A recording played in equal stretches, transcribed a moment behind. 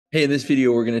Hey, in this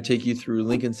video, we're going to take you through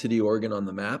Lincoln City, Oregon on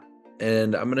the map,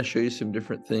 and I'm going to show you some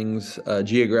different things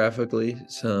geographically,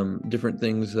 some different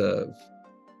things of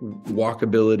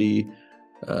walkability,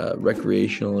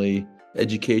 recreationally,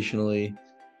 educationally,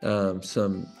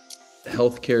 some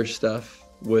healthcare stuff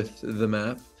with the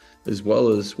map, as well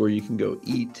as where you can go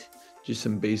eat, just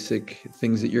some basic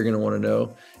things that you're going to want to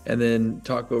know, and then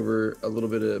talk over a little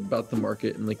bit about the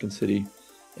market in Lincoln City,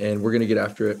 and we're going to get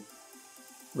after it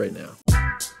right now.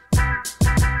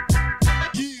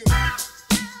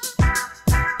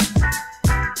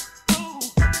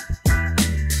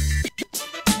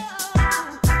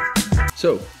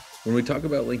 So when we talk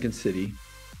about Lincoln City,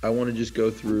 I want to just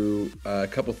go through a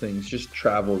couple things, just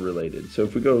travel related. So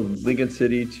if we go Lincoln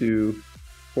City to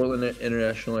Portland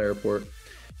International Airport,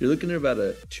 you're looking at about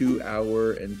a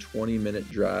 2-hour and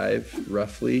 20-minute drive,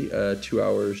 roughly 2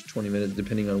 hours, 20 minutes,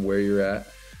 depending on where you're at.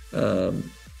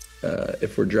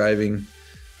 If we're driving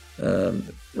right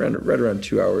around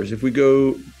 2 hours. If we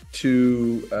go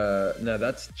to, now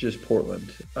that's just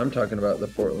Portland. I'm talking about the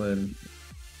Portland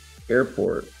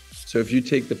Airport. So if you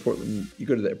take you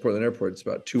go to the Portland Airport, it's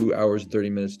about 2 hours and 30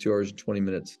 minutes, 2 hours and 20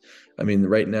 minutes. I mean,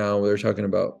 right now they're talking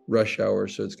about rush hour,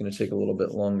 so it's going to take a little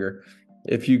bit longer.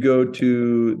 If you go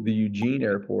to the Eugene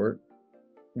Airport,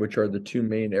 which are the two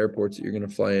main airports that you're going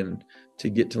to fly in to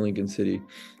get to Lincoln City,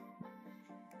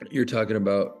 you're talking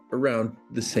about around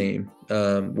the same.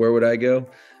 Where would I go?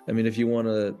 I mean, if you want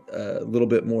a little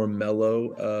bit more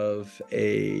mellow of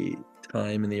a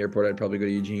time in the airport, I'd probably go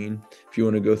to Eugene. If you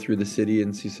want to go through the city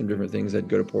and see some different things, I'd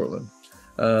go to Portland.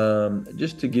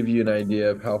 Just to give you an idea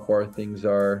of how far things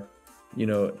are,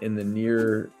 in the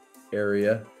near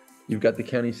area, you've got the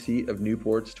county seat of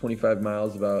Newport's 25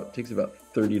 miles, takes about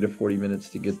 30 to 40 minutes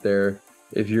to get there.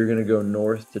 If you're going to go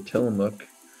north to Tillamook,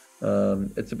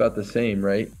 it's about the same,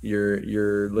 right?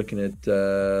 You're looking at,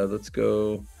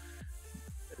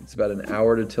 it's about an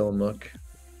hour to Tillamook,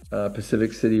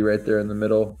 Pacific City right there in the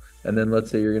middle. And then let's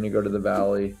say you're going to go to the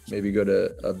valley, maybe go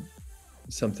to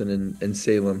something in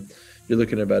Salem, you're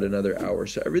looking at about another hour.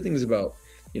 So everything's about,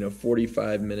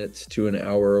 45 minutes to an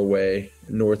hour away,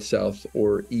 north, south,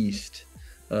 or east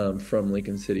from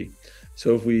Lincoln City.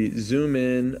 So if we zoom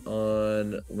in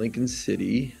on Lincoln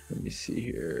City, let me see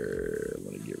here. I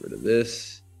want to get rid of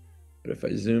this. But if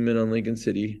I zoom in on Lincoln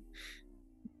City,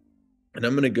 and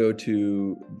I'm going to go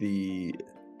to the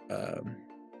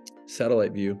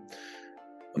satellite view,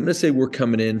 I'm going to say we're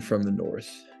coming in from the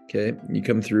north. Okay. You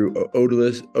come through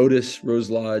Otis, Rose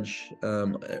Lodge,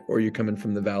 or you're coming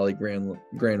from the Valley,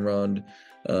 Grand Ronde,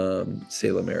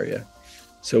 Salem area.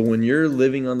 So when you're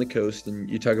living on the coast and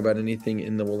you talk about anything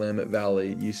in the Willamette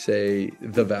Valley, you say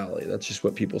the valley. That's just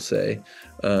what people say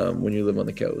when you live on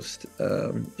the coast.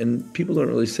 And people don't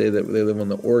really say that they live on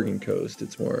the Oregon coast.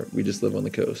 It's more, we just live on the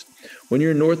coast. When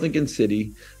you're in North Lincoln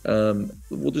City,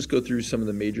 we'll just go through some of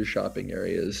the major shopping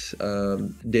areas,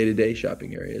 day-to-day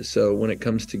shopping areas. So when it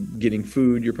comes to getting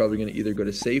food, you're probably going to either go to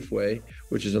Safeway,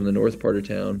 which is on the north part of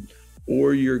town,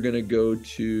 or you're going to go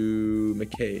to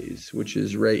McKay's, which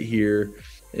is right here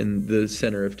in the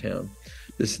center of town.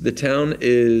 The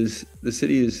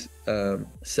city is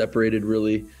separated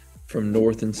really from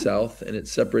north and south, and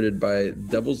it's separated by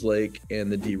Devil's Lake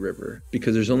and the Dee River,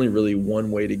 because there's only really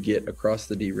one way to get across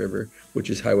the Dee River,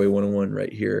 which is Highway 101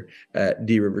 right here at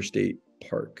Dee River State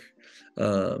Park.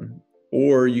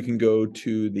 Or you can go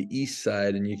to the east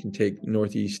side and you can take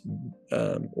northeast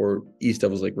or East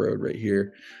Devils Lake Road right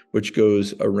here, which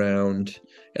goes around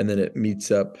and then it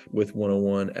meets up with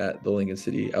 101 at the Lincoln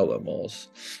City outlet malls.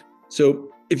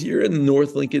 So if you're in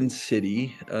North Lincoln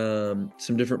City,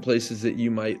 some different places that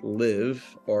you might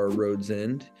live are Rhodes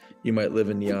End. You might live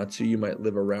in Niatsu. You might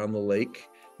live around the lake.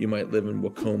 You might live in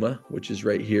Wacoma, which is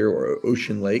right here, or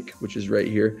Ocean Lake, which is right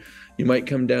here. You might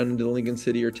come down into the Lincoln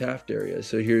City or Taft area.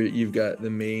 So here you've got the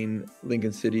main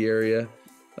Lincoln City area,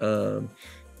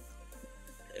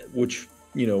 which,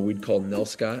 we'd call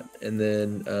Nelscott. And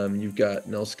then you've got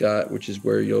Nelscott, which is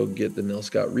where you'll get the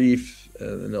Nelscott Reef,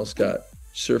 the Nelscott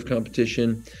surf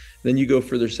competition. Then you go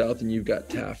further south and you've got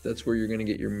Taft. That's where you're going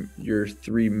to get your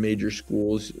three major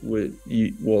schools.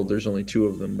 Well, there's only two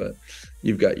of them, but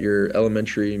you've got your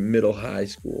elementary, middle, high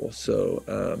school. So,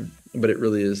 but it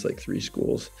really is like three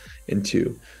schools in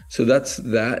two. So that's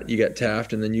that. You got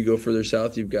Taft, and then you go further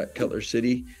south, you've got Cutler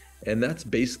City, and that's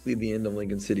basically the end of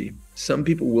Lincoln City. Some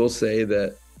people will say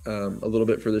that a little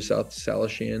bit further south,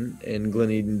 Salishan and Glen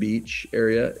Eden Beach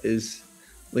area is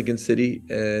Lincoln City,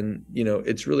 and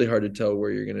it's really hard to tell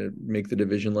where you're going to make the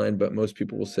division line, but most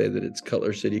people will say that it's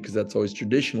Cutler City because that's always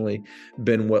traditionally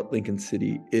been what Lincoln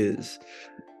City is.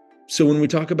 So when we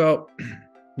talk about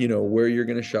where you're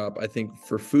going to shop. I think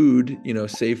for food,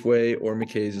 Safeway or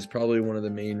McKay's is probably one of the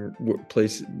main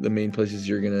places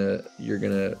you're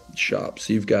gonna shop.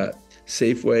 So you've got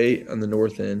Safeway on the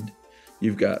north end,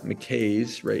 you've got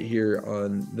McKay's right here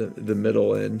on the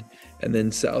middle end, and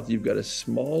then south you've got a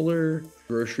smaller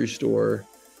grocery store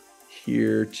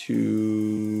here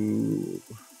to,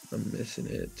 I'm missing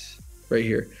it, right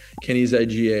here, Kenny's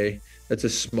IGA. That's a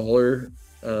smaller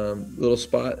little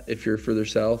spot if you're further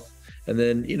south. And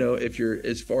then, if you're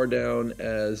as far down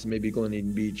as maybe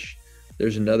Glen Beach,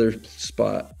 there's another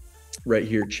spot right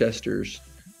here, Chester's,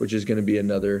 which is going to be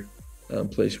another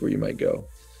place where you might go.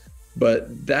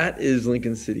 But that is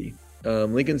Lincoln City.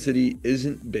 Lincoln City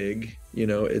isn't big,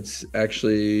 it's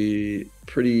actually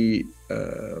pretty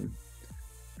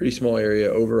small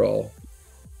area overall.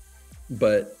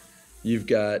 But you've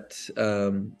got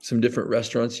some different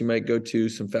restaurants you might go to,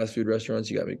 some fast food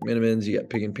restaurants. You got McMenamins, you got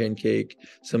Pig and Pancake,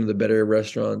 some of the better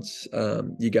restaurants.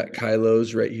 You got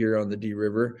Kylo's right here on the D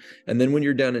River. And then when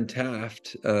you're down in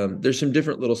Taft, there's some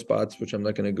different little spots, which I'm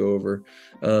not going to go over.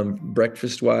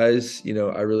 Breakfast-wise,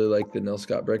 I really like the Nell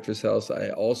Scott Breakfast House. I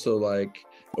also like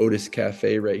Otis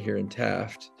Cafe right here in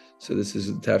Taft. So this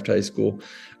is Taft High School.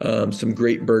 Some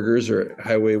great burgers, or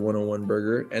Highway 101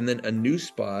 burger. And then a new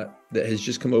spot that has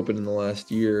just come open in the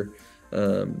last year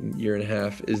and a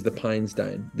half is the Pines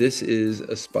Dine. This is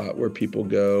a spot where people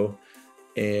go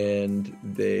and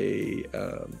they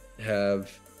have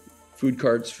food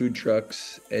carts, food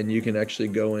trucks, and you can actually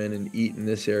go in and eat in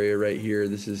this area right here.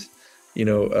 This is,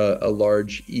 a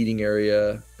large eating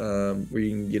area where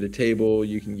you can get a table.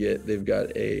 They've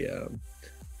got an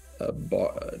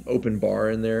open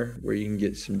bar in there where you can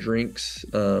get some drinks.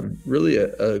 Really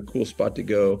a cool spot to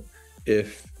go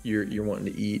if you're wanting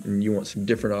to eat and you want some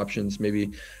different options.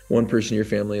 Maybe one person in your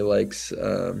family likes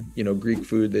Greek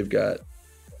food. They've got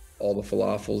all the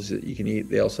falafels that you can eat.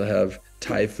 They also have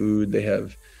Thai food, they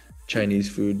have Chinese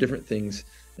food, different things,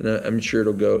 and I'm sure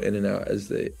it'll go in and out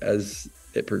as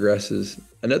it progresses.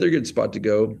 Another good spot to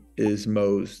go is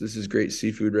Moe's. This is great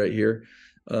seafood right here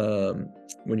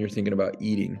when you're thinking about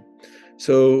eating.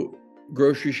 So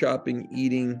grocery shopping,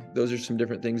 eating, those are some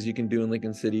different things you can do in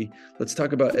Lincoln City. Let's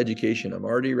talk about education. I'm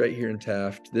already right here in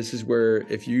Taft. This is where,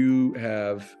 if you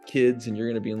have kids and you're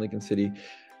going to be in Lincoln City,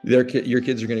 your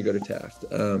kids are going to go to Taft.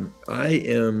 I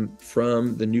am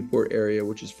from the Newport area,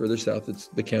 which is further south. It's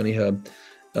the county hub.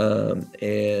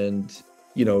 And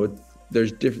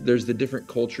there's the different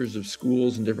cultures of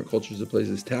schools and different cultures of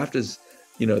places. Taft is,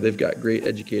 they've got great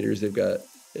educators.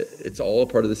 It's all a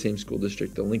part of the same school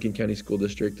district, the Lincoln County School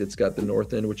District. It's got the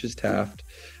north end, which is Taft.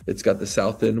 It's got the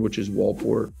south end, which is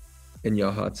Walport and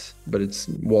Yachats, but it's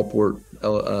Walport.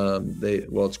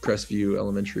 It's Crestview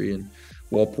Elementary and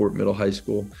Walport Middle High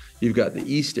School. You've got the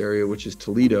east area, which is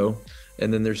Toledo,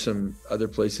 and then there's some other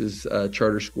places,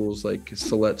 charter schools like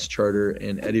Siletz Charter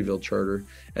and Eddyville Charter,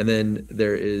 and then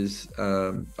there is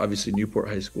obviously Newport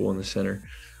High School in the center.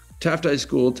 Taft High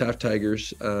School, Taft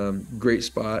Tigers, great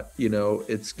spot.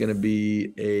 It's going to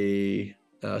be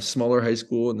a smaller high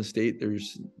school in the state.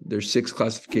 There's 6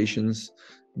 classifications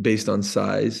based on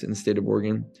size in the state of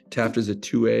Oregon. Taft is a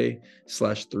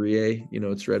 2A/3A.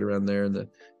 It's right around there in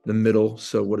the middle.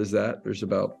 So what is that? There's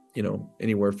about,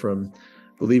 anywhere from,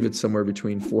 I believe it's somewhere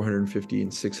between 450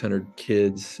 and 600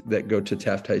 kids that go to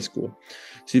Taft High School.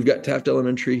 So you've got Taft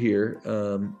Elementary here.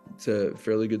 It's a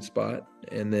fairly good spot.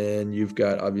 And then you've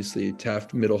got obviously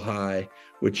Taft Middle High,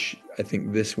 which I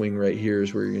think this wing right here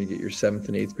is where you're going to get your 7th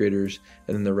and 8th graders.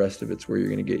 And then the rest of it's where you're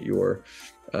going to get your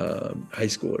high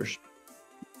schoolers.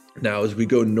 Now, as we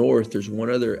go north, there's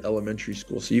one other elementary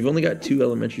school. So you've only got 2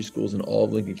 elementary schools in all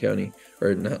of Lincoln County,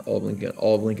 or not all of Lincoln,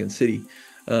 all of Lincoln City.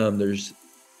 There's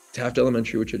Taft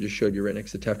Elementary, which I just showed you right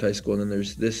next to Taft High School. And then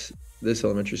there's this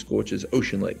elementary school, which is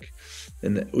Ocean Lake,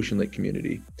 in the Ocean Lake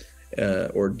community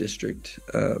or district.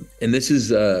 And this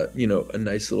is, a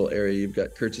nice little area. You've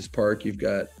got Curtis Park, you've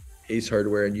got Ace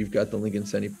Hardware, and you've got the Lincoln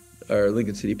City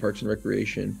Parks and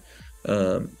Recreation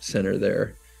Center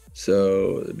there.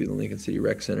 So it'd be the Lincoln City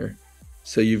Rec Center.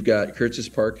 So you've got Curtis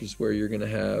Park is where you're going to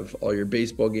have all your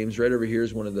baseball games. Right over here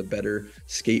is one of the better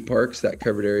skate parks. That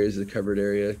covered area is the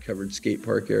covered skate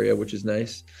park area, which is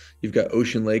nice. You've got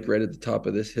Ocean Lake right at the top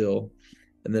of this hill.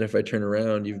 And then if I turn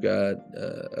around, you've got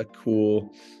a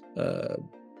cool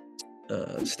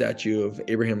statue of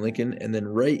Abraham Lincoln. And then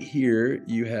right here,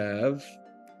 you have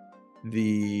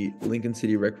the Lincoln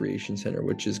City Recreation Center,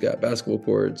 which has got basketball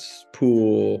courts,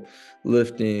 pool,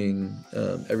 lifting,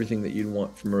 everything that you'd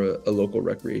want from a local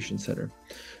recreation center.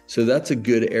 So that's a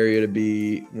good area to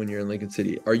be when you're in Lincoln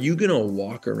City. Are you going to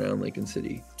walk around Lincoln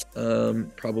City?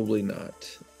 Probably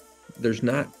not. There's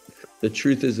not The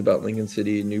truth is about Lincoln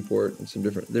City, Newport, and some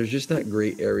different, there's just not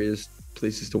great areas,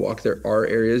 places to walk. There are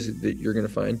areas that you're going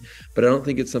to find, but I don't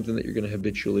think it's something that you're going to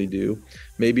habitually do.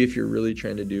 Maybe if you're really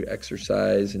trying to do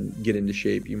exercise and get into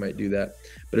shape, you might do that.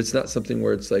 But it's not something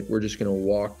where it's like, we're just going to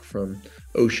walk from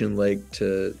Ocean Lake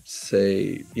to,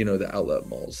 say, you know, the outlet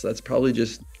malls. That's probably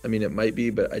just, I mean, it might be,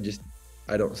 but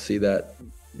I don't see that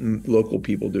local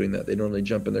people doing that. They normally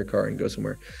jump in their car and go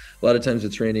somewhere. A lot of times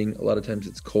it's raining, a lot of times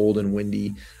it's cold and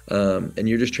windy, and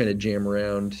you're just trying to jam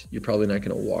around. You're probably not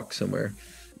going to walk somewhere.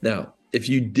 Now, if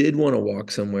you did want to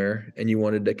walk somewhere and you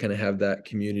wanted to kind of have that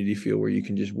community feel where you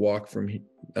can just walk from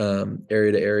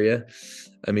area to area,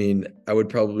 I mean, I would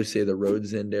probably say the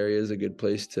Rhodes End area is a good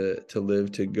place to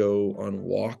live, to go on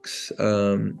walks,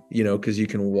 you know, because you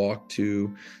can walk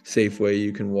to Safeway,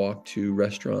 you can walk to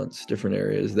restaurants, different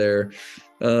areas there.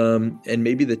 And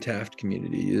maybe the Taft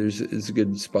community is a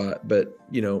good spot, but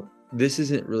you know, this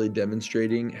isn't really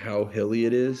demonstrating how hilly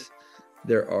it is.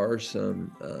 There are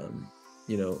some,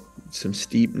 you know, some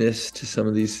steepness to some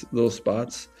of these little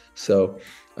spots. So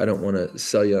I don't want to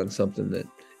sell you on something that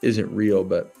isn't real,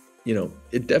 but you know,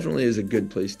 it definitely is a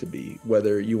good place to be,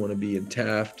 whether you want to be in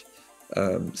Taft,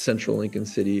 central Lincoln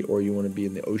City, or you want to be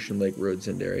in the Ocean Lake Rhodes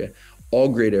End area. All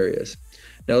great areas.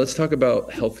 Now let's talk about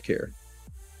healthcare.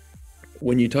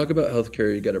 When you talk about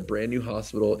healthcare, you got a brand new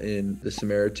hospital in the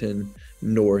Samaritan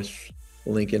North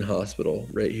Lincoln Hospital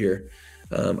right here.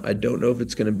 I don't know if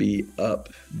it's going to be up,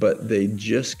 but they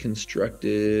just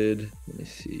constructed, let me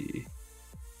see.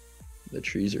 The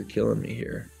trees are killing me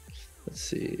here. Let's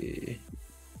see.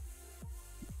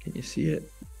 Can you see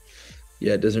it?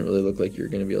 Yeah, it doesn't really look like you're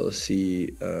going to be able to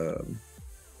see.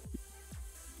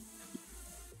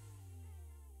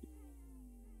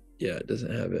 Yeah, it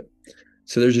doesn't have it.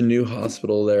 So there's a new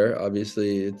hospital there.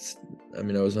 Obviously, I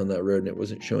mean, I was on that road and it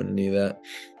wasn't showing any of that.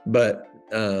 But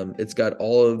it's got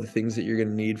all of the things that you're going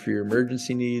to need for your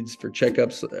emergency needs, for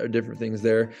checkups, different things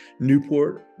there.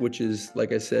 Newport, which is,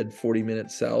 like I said, 40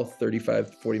 minutes south,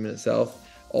 35 to 40 minutes south,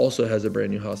 also has a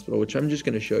brand new hospital, which I'm just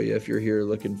going to show you if you're here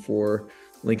looking for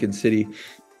Lincoln City.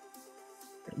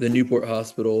 The Newport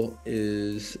Hospital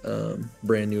is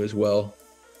brand new as well,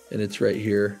 and it's right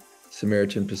here,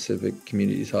 Samaritan Pacific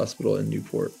Communities Hospital in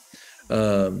Newport.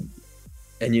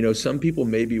 And you know, some people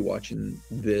may be watching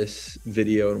this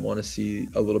video and want to see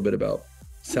a little bit about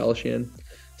Salishan.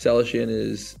 Salishan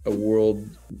is a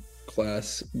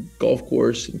world-class golf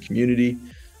course and community,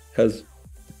 has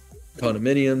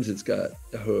condominiums, it's got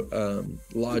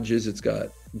lodges, it's got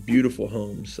beautiful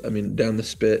homes. I mean, down the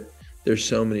spit, there's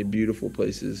so many beautiful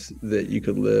places that you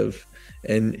could live,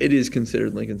 and it is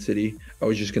considered Lincoln City. I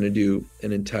was just going to do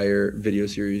an entire video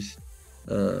series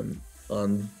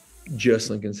on just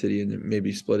Lincoln City and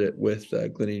maybe split it with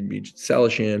Olivia Beach,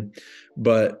 Salishan.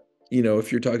 But you know,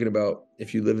 if you're talking about,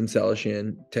 if you live in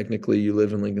Salishan, technically you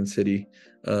live in Lincoln City,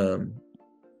 and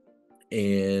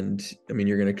I mean,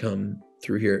 you're going to come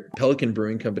through here. Pelican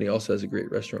Brewing Company also has a great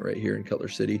restaurant right here in Cutler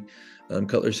City.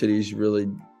 Cutler City is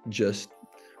really just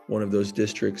one of those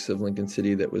districts of Lincoln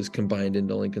City that was combined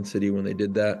into Lincoln City when they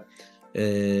did that.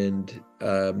 And,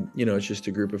 you know, it's just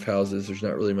a group of houses. There's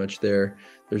not really much there.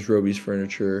 There's Roby's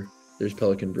Furniture, there's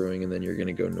Pelican Brewing, and then you're going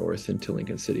to go north into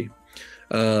Lincoln City.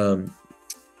 Some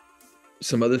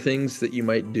other things that you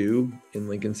might do in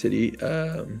Lincoln City,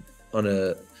 you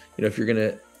know, if you're going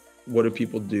to, what do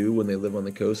people do when they live on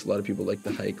the coast? A lot of people like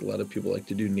to hike. A lot of people like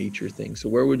to do nature things. So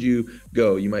where would you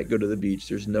go? You might go to the beach.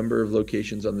 There's a number of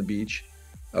locations on the beach.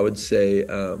 I would say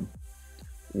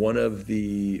one of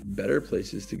the better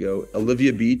places to go,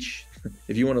 Olivia Beach.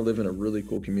 If you want to live in a really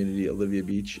cool community, Olivia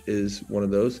Beach is one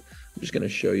of those. I'm just going to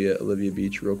show you Olivia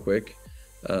Beach real quick.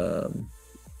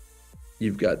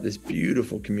 You've got this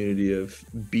beautiful community of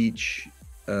beach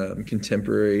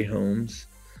contemporary homes,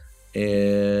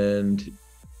 and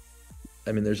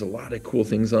I mean, there's a lot of cool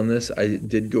things on this. I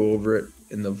did go over it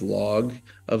in the vlog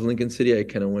of Lincoln City. I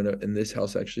kind of went up, and this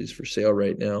house actually is for sale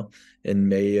right now in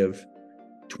May of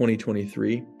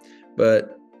 2023.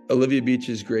 But Olivia Beach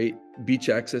is great. Beach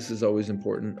access is always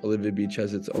important. Olivia Beach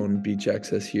has its own beach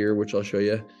access here, which I'll show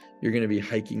you. You're going to be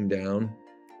hiking down,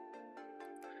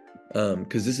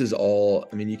 because this is all,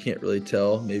 I mean, you can't really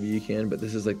tell, maybe you can, but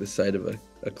this is like the side of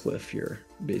a cliff here,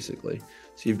 basically.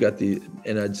 So you've got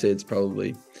and I'd say it's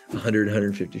probably 100,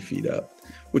 150 feet up,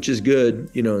 which is good,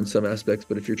 you know, in some aspects,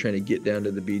 but if you're trying to get down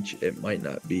to the beach, it might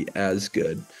not be as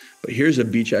good. But here's a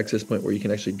beach access point where you can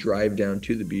actually drive down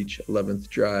to the beach, 11th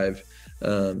Drive,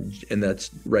 and that's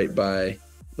right by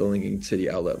the Lincoln City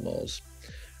outlet malls.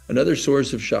 Another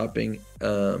source of shopping,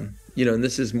 you know, and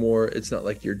this is more, it's not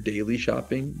like your daily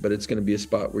shopping, but it's going to be a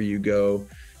spot where you go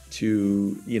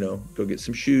to, go get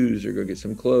some shoes or go get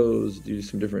some clothes, do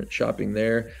some different shopping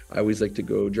there. I always like to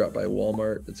go drop by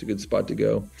Walmart. That's a good spot to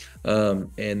go.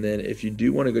 And then if you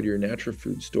do want to go to your natural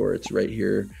food store, it's right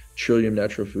here, Trillium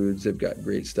Natural Foods. They've got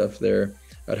great stuff there.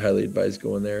 I'd highly advise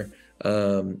going there.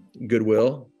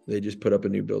 Goodwill, they just put up a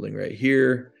new building right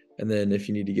here. And then if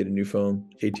you need to get a new phone,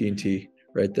 AT&T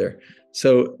right there.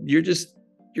 So you're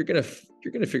gonna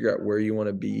figure out where you want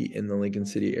to be in the Lincoln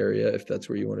City area, if that's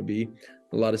where you want to be.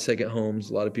 A lot of second homes,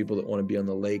 a lot of people that want to be on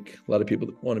the lake, a lot of people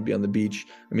that want to be on the beach.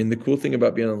 I mean, the cool thing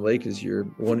about being on the lake is you're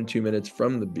 1 to 2 minutes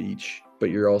from the beach, but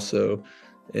you're also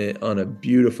on a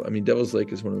beautiful, I mean, Devil's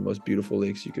Lake is one of the most beautiful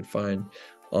lakes you could find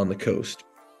on the coast.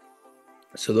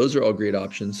 So those are all great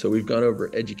options. So we've gone over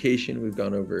education, we've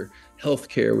gone over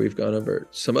healthcare, we've gone over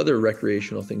some other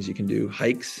recreational things you can do,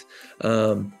 hikes.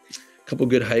 Couple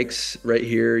good hikes right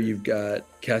here. You've got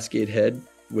Cascade Head,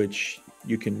 which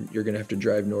you're going to have to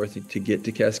drive north to get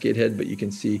to Cascade Head, but you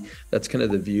can see that's kind of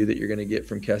the view that you're going to get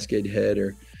from Cascade Head.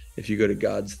 Or if you go to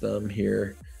God's Thumb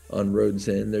here on Road's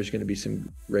End, there's going to be some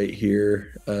right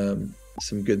here,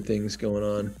 some good things going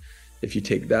on if you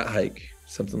take that hike,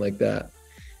 something like that.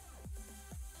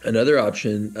 Another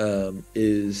option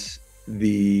is let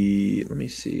me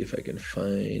see if I can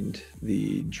find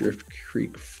the Drift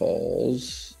Creek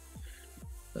Falls.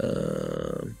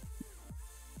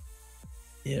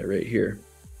 Yeah, right here.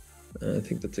 I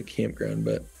think that's a campground,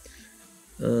 but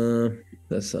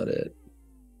that's not it.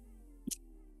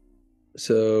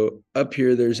 So up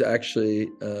here, there's actually,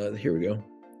 here we go.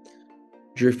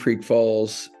 Drift Creek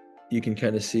Falls. You can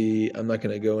kind of see, I'm not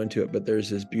going to go into it, but there's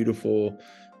this beautiful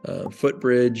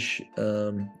footbridge.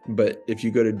 But if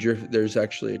you go to Drift, there's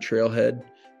actually a trailhead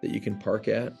that you can park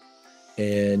at.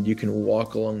 And you can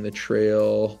walk along the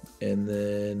trail, and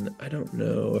then I don't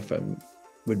know if I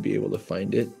would be able to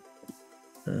find it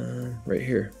right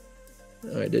here.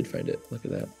 Oh, I did find it. Look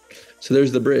at that. So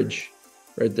there's the bridge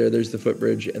right there. There's the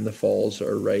footbridge, and the falls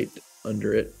are right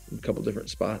under it. A couple different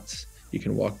spots you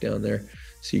can walk down there.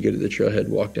 So you go to the trailhead,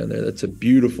 walk down there. That's a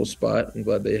beautiful spot. I'm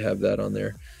glad they have that on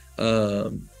there.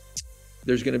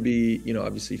 There's going to be,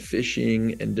 obviously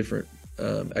fishing and different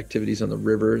activities on the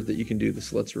river that you can do. The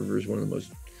Siletz River is one of the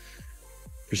most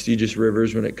prestigious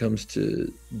rivers when it comes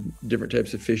to different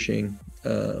types of fishing.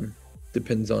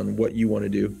 Depends on what you want to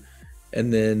do.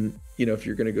 And then, if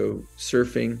you're going to go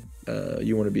surfing,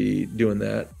 you want to be doing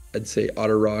that. I'd say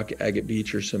Otter Rock, Agate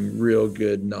Beach are some real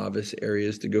good novice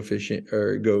areas to go fishing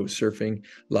or go surfing.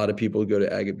 A lot of people go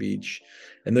to Agate Beach.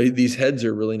 And these heads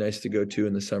are really nice to go to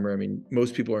in the summer. I mean,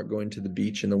 most people aren't going to the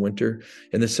beach in the winter.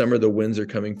 In the summer, the winds are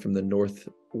coming from the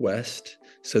northwest.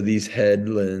 So these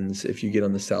headlands, if you get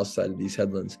on the south side of these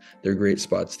headlands, they're great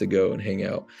spots to go and hang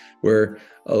out. Where,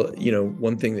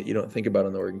 one thing that you don't think about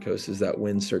on the Oregon coast is that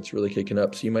wind starts really kicking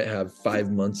up. So you might have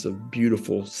 5 months of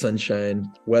beautiful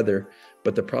sunshine weather.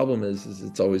 But the problem is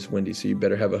it's always windy. So you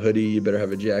better have a hoodie, you better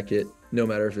have a jacket, no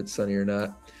matter if it's sunny or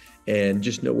not, and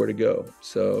just know where to go.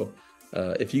 So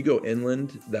if you go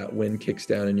inland, that wind kicks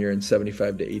down and you're in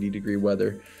 75 to 80 degree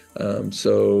weather.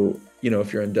 So,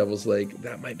 if you're on Devil's Lake,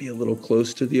 that might be a little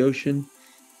close to the ocean.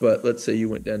 But let's say you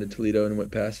went down to Toledo and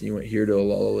went past and you went here to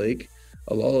Olala Lake.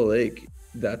 Olala Lake,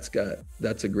 that's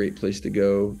a great place to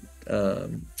go.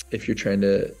 If you're trying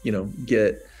to,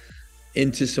 get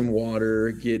into some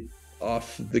water, get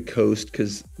off the coast,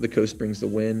 because the coast brings the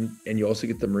wind, and you also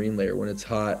get the marine layer when it's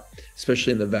hot,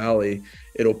 especially in the valley.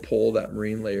 It'll pull that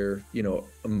marine layer,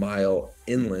 a mile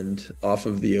inland off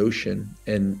of the ocean,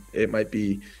 and it might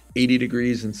be 80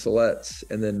 degrees in Siletz,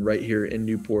 and then right here in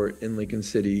Newport, in Lincoln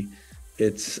City,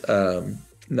 it's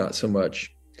not so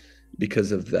much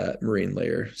because of that marine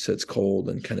layer. So it's cold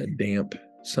and kind of damp.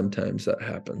 Sometimes that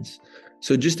happens.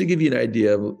 So just to give you an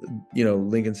idea of,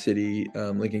 Lincoln City,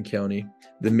 Lincoln County,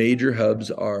 the major hubs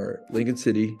are Lincoln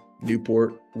City,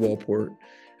 Newport, Walport,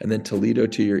 and then Toledo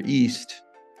to your east.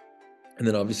 And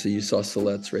then obviously you saw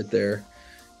Siletz right there.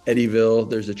 Eddyville,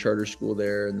 there's a charter school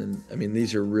there. And then,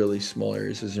 these are really small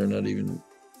areas. These are not even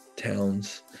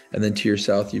towns. And then to your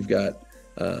south, you've got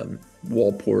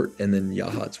Walport, and then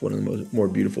Yahat's one of the more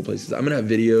beautiful places. I'm going to have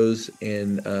videos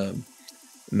and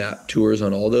map tours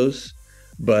on all those.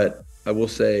 But I will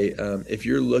say, if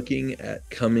you're looking at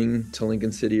coming to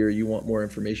Lincoln City, or you want more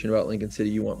information about Lincoln City,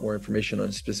 you want more information on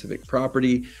a specific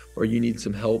property, or you need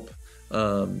some help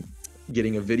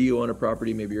getting a video on a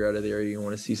property, maybe you're out of the area, you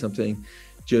want to see something,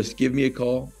 just give me a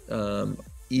call,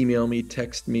 email me,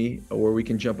 text me, or we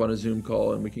can jump on a Zoom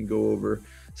call and we can go over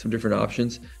some different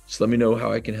options. Just let me know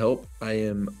how I can help. I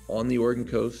am on the Oregon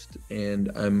coast,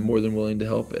 and I'm more than willing to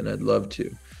help, and I'd love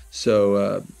to.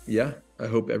 So yeah, I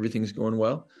hope everything's going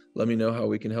well. Let me know how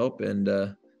we can help, and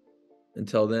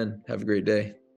Until then, have a great day.